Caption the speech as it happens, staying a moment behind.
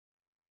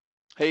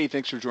Hey,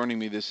 thanks for joining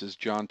me. This is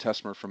John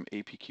Tessmer from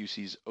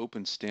APQC's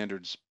Open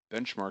Standards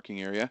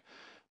Benchmarking area,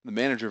 the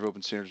manager of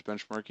Open Standards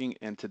Benchmarking,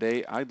 and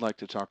today I'd like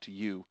to talk to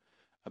you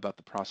about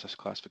the process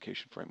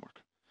classification framework.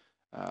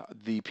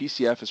 The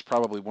PCF is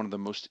probably one of the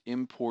most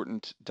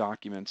important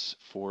documents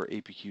for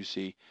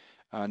APQC,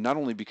 not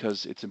only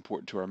because it's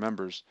important to our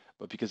members,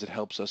 but because it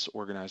helps us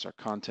organize our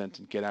content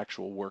and get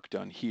actual work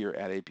done here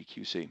at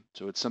APQC.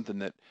 So it's something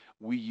that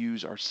we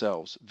use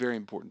ourselves, very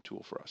important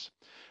tool for us.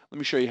 Let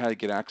me show you how to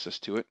get access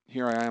to it.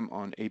 Here I am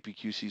on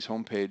APQC's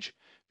homepage.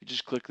 If you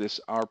just click this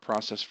Our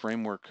Process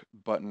Framework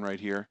button right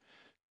here,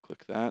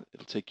 click that.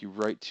 It'll take you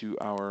right to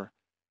our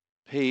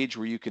page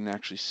where you can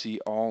actually see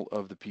all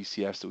of the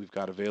PCFs that we've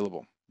got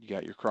available. You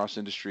got your cross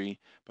industry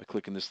by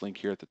clicking this link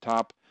here at the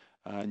top,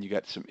 and you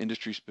got some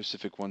industry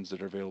specific ones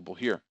that are available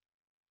here.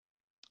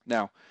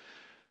 Now,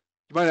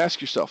 you might ask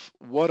yourself,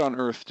 what on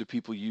earth do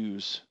people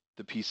use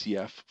the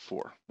PCF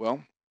for?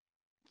 Well,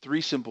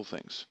 three simple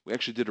things. We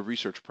actually did a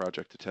research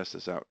project to test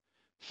this out.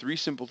 Three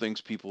simple things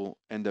people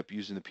end up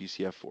using the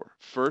PCF for.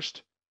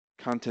 First,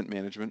 content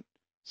management.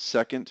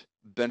 Second,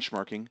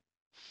 benchmarking.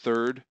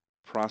 Third,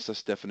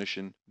 process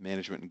definition,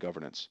 management, and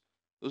governance.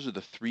 Those are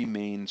the three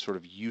main sort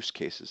of use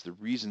cases, the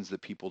reasons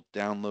that people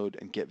download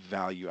and get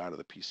value out of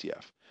the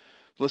PCF.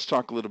 Let's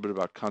talk a little bit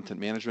about content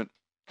management.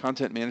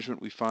 Content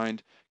management, we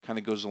find, kind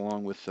of goes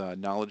along with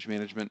knowledge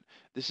management.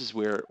 This is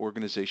where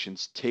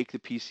organizations take the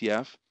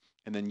PCF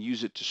and then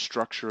use it to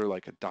structure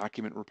like a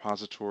document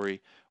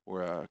repository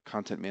or a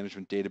content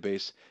management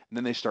database, and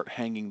then they start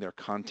hanging their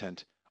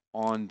content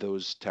on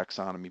those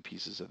taxonomy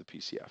pieces of the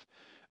PCF.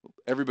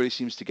 Everybody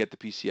seems to get the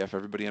PCF.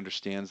 Everybody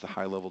understands the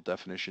high level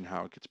definition,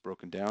 how it gets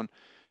broken down,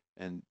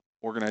 and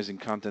organizing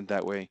content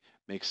that way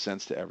makes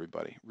sense to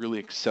everybody. Really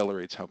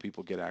accelerates how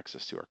people get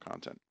access to our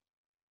content,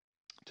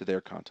 to their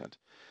content.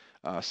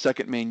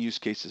 Second main use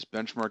case is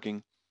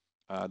benchmarking.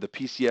 The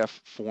PCF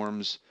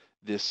forms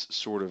this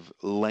sort of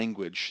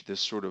language, this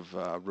sort of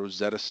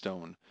Rosetta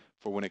Stone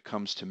for when it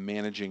comes to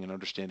managing and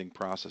understanding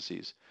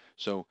processes.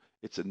 So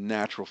it's a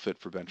natural fit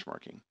for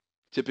benchmarking.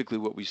 Typically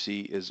what we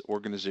see is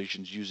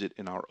organizations use it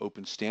in our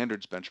open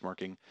standards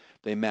benchmarking.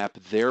 They map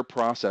their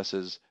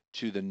processes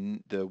to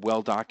the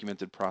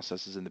well-documented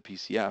processes in the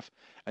PCF,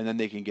 and then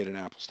they can get an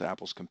apples to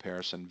apples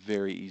comparison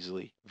very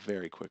easily,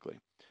 very quickly.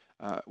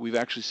 We've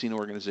actually seen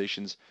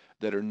organizations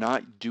that are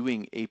not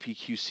doing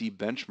APQC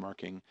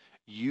benchmarking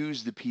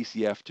use the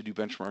PCF to do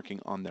benchmarking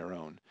on their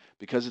own.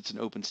 Because it's an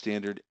open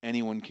standard,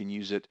 anyone can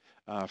use it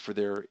for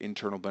their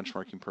internal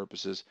benchmarking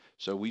purposes.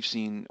 So we've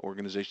seen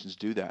organizations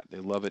do that. They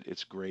love it.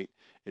 It's great.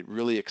 It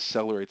really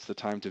accelerates the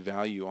time to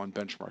value on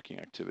benchmarking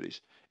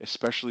activities,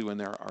 especially when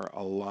there are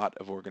a lot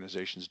of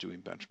organizations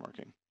doing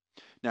benchmarking.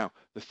 Now,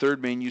 the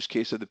third main use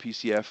case of the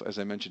PCF, as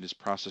I mentioned, is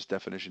process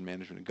definition,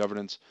 management, and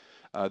governance.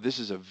 This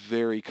is a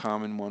very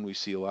common one we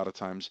see a lot of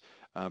times.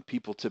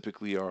 People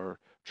typically are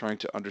trying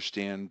to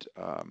understand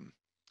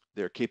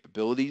their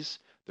capabilities.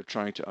 They're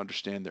trying to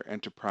understand their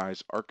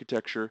enterprise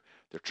architecture.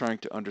 They're trying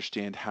to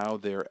understand how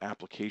their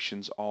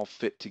applications all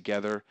fit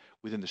together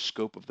within the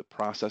scope of the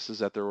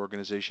processes at their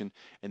organization.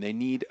 And they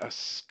need a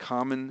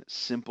common,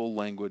 simple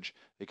language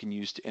they can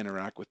use to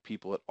interact with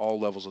people at all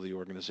levels of the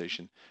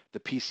organization. The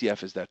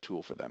PCF is that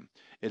tool for them.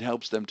 It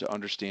helps them to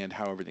understand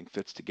how everything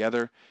fits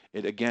together.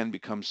 It again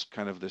becomes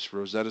kind of this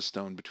Rosetta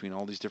Stone between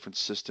all these different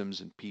systems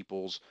and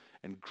peoples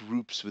and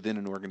groups within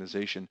an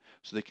organization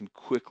so they can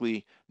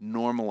quickly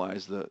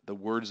normalize the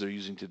words they're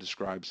using to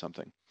describe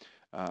something.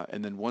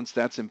 And then once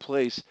that's in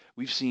place,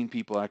 we've seen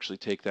people actually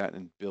take that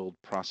and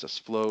build process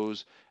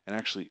flows and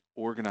actually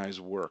organize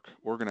work,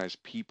 organize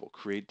people,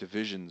 create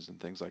divisions and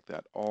things like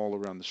that all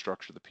around the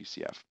structure of the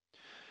PCF.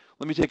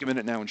 Let me take a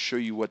minute now and show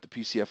you what the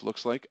PCF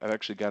looks like. I've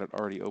actually got it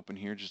already open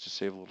here just to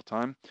save a little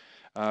time.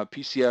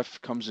 PCF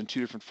comes in two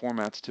different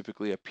formats,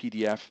 typically a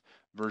PDF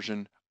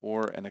version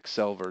or an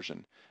Excel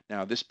version.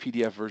 Now this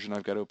PDF version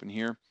I've got open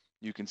here,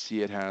 you can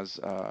see it has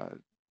a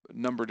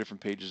number of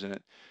different pages in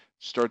it.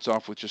 Starts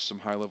off with just some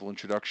high-level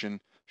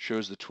introduction,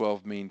 shows the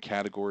 12 main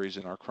categories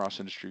in our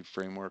cross-industry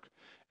framework,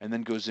 and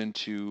then goes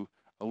into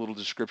a little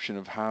description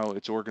of how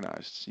it's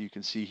organized. So you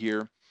can see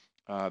here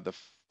the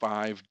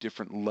 5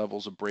 different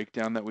levels of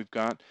breakdown that we've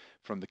got,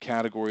 from the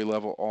category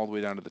level all the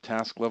way down to the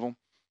task level.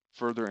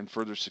 Further and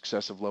further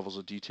successive levels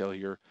of detail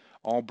here,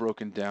 all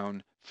broken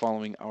down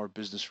following our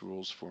business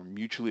rules for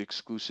mutually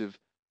exclusive,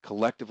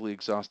 collectively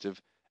exhaustive,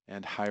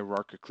 and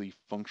hierarchically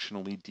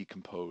functionally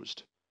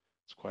decomposed.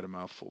 It's quite a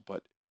mouthful,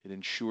 but it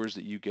ensures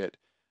that you get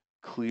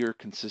clear,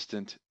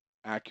 consistent,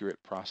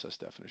 accurate process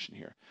definition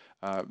here.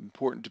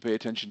 Important to pay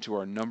attention to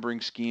our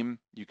numbering scheme.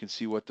 You can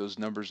see what those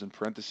numbers in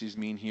parentheses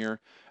mean here,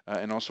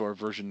 and also our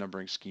version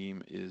numbering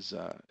scheme is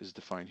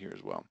defined here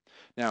as well.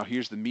 Now,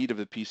 here's the meat of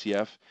the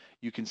PCF.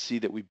 You can see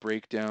that we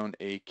break down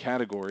a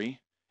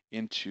category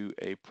into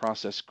a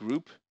process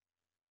group,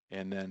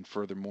 and then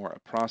furthermore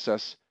a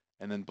process,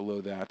 and then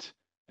below that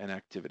an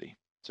activity.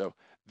 So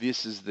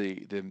this is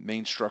the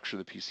main structure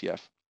of the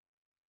PCF.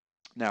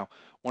 Now,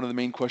 one of the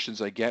main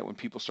questions I get when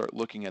people start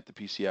looking at the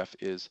PCF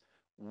is,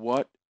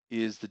 what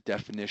is the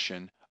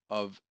definition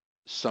of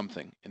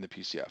something in the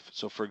PCF.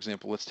 So for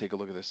example, let's take a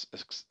look at this,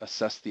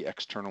 assess the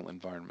external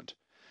environment.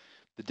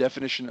 The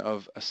definition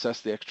of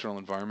assess the external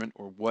environment,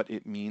 or what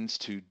it means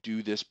to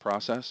do this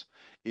process,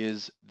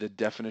 is the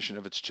definition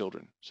of its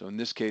children. So in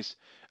this case,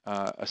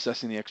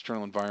 assessing the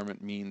external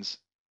environment means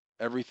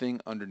everything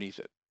underneath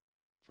it,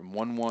 from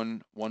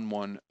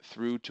 1111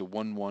 through to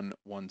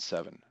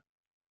 1117,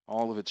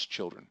 all of its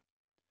children.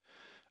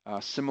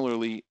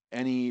 Similarly,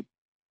 any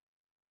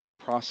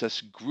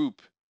process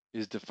group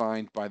is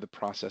defined by the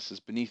processes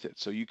beneath it.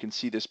 So you can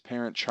see this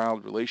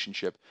parent-child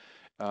relationship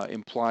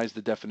implies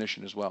the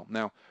definition as well.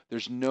 Now,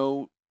 there's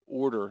no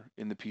order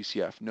in the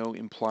PCF, no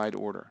implied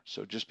order.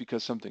 So just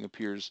because something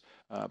appears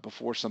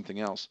before something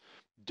else,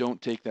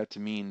 don't take that to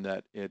mean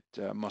that it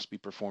must be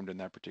performed in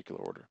that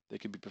particular order. They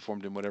could be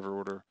performed in whatever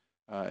order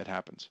it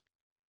happens.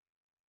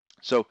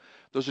 So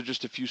those are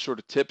just a few sort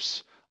of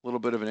tips, a little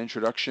bit of an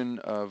introduction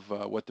of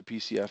what the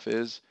PCF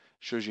is,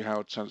 shows you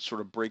how it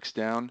sort of breaks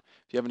down.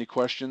 If you have any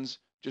questions,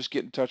 just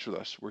get in touch with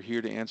us. We're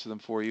here to answer them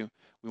for you.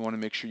 We want to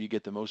make sure you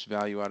get the most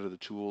value out of the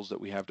tools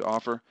that we have to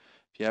offer.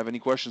 If you have any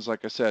questions,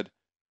 like I said,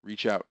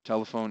 reach out,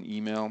 telephone,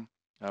 email.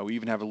 We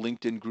even have a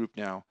LinkedIn group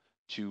now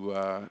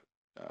to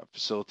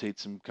facilitate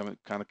some kind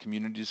of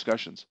community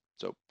discussions.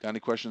 So got any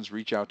questions,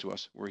 reach out to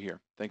us. We're here.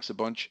 Thanks a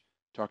bunch.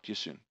 Talk to you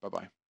soon.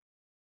 Bye-bye.